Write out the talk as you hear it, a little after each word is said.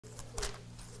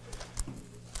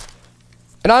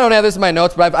And I don't have this in my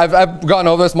notes, but I've gone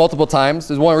over this multiple times.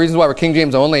 This is one of the reasons why we're King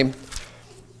James only.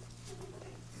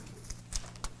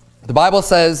 The Bible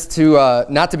says to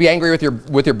not to be angry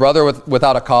with your brother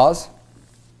without a cause.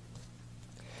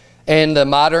 And the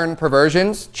modern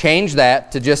perversions change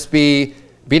that to just be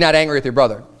not angry with your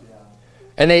brother.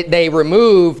 And they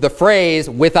remove the phrase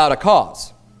without a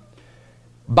cause.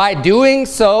 By doing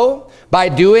so, by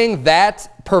doing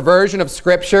that perversion of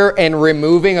Scripture and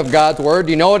removing of God's Word,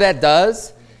 do you know what that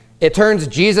does? It turns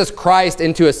Jesus Christ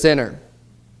into a sinner.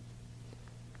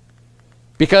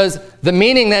 Because the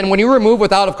meaning then, when you remove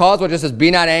without a cause, what just says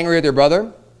be not angry with your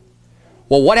brother,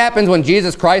 well, what happens when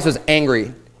Jesus Christ was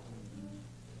angry?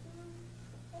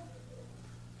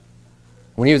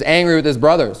 When he was angry with his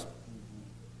brothers.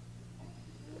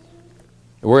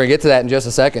 We're going to get to that in just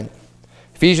a second.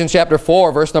 Ephesians chapter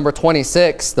 4, verse number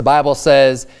 26, the Bible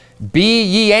says, be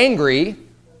ye angry.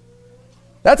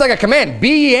 That's like a command.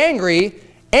 Be ye angry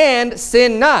and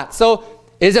sin not. So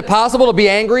is it possible to be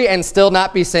angry and still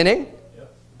not be sinning?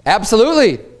 Yep.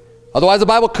 Absolutely. Otherwise the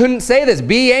Bible couldn't say this.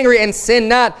 Be ye angry and sin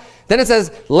not. Then it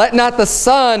says, let not the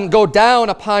sun go down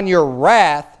upon your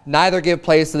wrath, neither give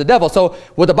place to the devil. So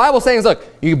what the Bible's saying is, look,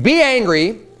 you be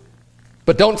angry,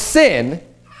 but don't sin.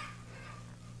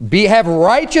 Have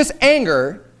righteous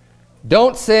anger,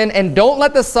 don't sin, and don't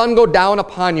let the sun go down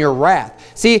upon your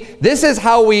wrath. See, this is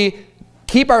how we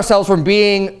keep ourselves from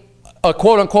being a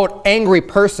quote-unquote angry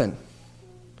person.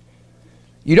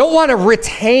 You don't want to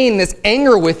retain this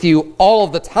anger with you all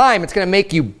of the time. It's going to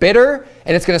make you bitter,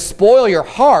 and it's going to spoil your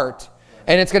heart,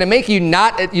 and it's going to make you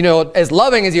not, you know, as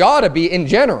loving as you ought to be in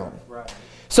general. Right.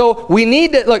 So we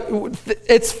need to, look,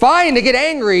 it's fine to get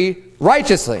angry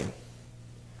righteously.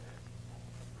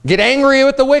 Get angry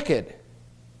with the wicked.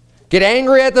 Get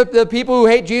angry at the people who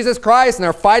hate Jesus Christ and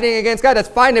are fighting against God. That's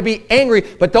fine to be angry,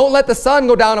 but don't let the sun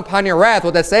go down upon your wrath.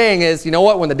 What that's saying is, you know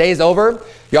what, when the day's over,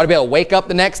 you ought to be able to wake up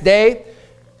the next day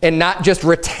and not just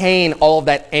retain all of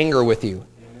that anger with you.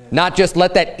 Amen. Not just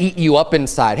let that eat you up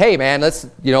inside. Hey man, let's,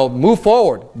 you know, move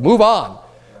forward, move on.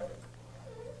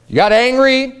 You got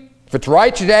angry. If it's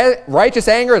righteous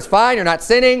anger, it's fine. You're not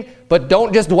sinning, but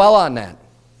don't just dwell on that.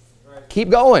 Right. Keep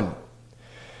going.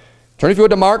 Turn if you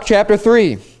would to Mark chapter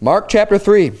 3. Mark chapter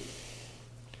 3.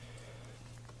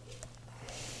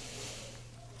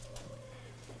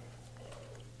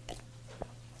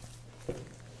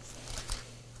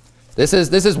 This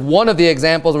is one of the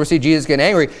examples where we see Jesus getting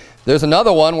angry. There's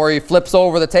another one where he flips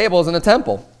over the tables in the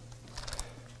temple.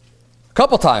 A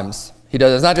couple times he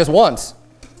does it. It's not just once.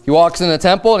 He walks in the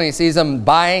temple and he sees them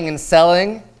buying and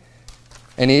selling.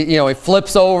 And he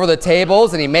flips over the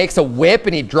tables and he makes a whip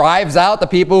and he drives out the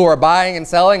people who are buying and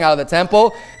selling out of the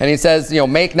temple. And he says,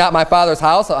 make not my Father's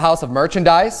house a house of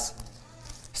merchandise.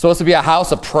 It's supposed to be a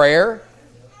house of prayer.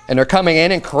 And they're coming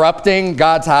in and corrupting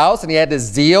God's house. And he had this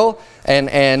zeal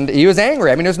and he was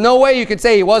angry. I mean, there's no way you could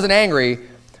say he wasn't angry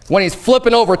when he's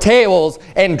flipping over tables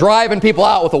and driving people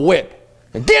out with a whip.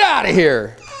 Get out of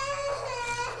here.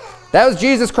 That was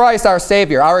Jesus Christ, our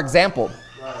Savior, our example.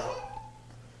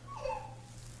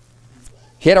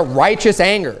 He had a righteous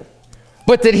anger.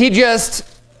 But did he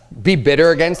just be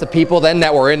bitter against the people then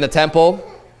that were in the temple,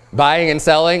 buying and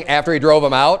selling after he drove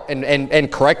them out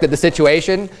and corrected the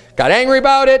situation? Got angry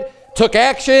about it, took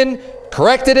action,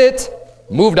 corrected it,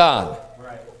 moved on.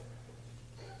 Right.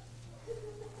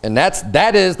 And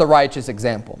that is the righteous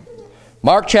example.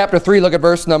 Mark chapter 3, look at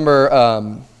verse number...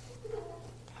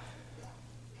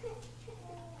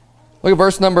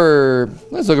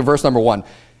 let's look at verse number 1.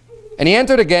 And he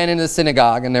entered again into the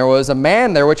synagogue, and there was a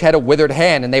man there which had a withered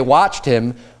hand, and they watched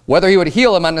him, whether he would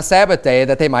heal him on the Sabbath day,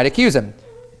 that they might accuse him.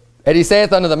 And he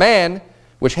saith unto the man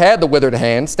which had the withered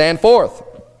hand, stand forth.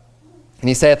 And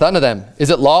he saith unto them, is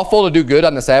it lawful to do good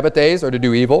on the Sabbath days, or to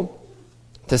do evil,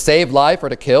 to save life, or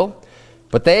to kill?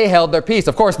 But they held their peace.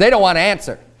 Of course, they don't want to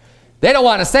answer. They don't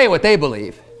want to say what they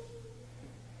believe.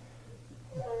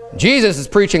 Jesus is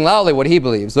preaching loudly what he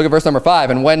believes. Look at verse number 5.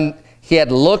 And when he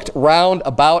had looked round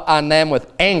about on them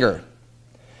with anger,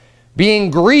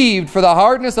 being grieved for the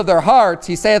hardness of their hearts,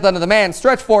 he saith unto the man,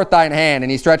 stretch forth thine hand.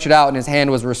 And he stretched it out, and his hand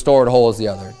was restored whole as the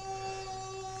other.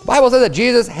 The Bible says that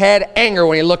Jesus had anger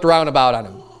when he looked around about on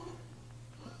him.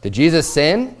 Did Jesus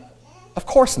sin? Of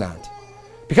course not.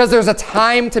 Because there's a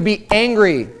time to be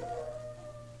angry.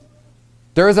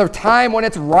 There is a time when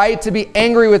it's right to be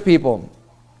angry with people.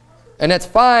 And it's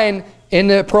fine in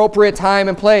the appropriate time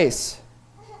and place.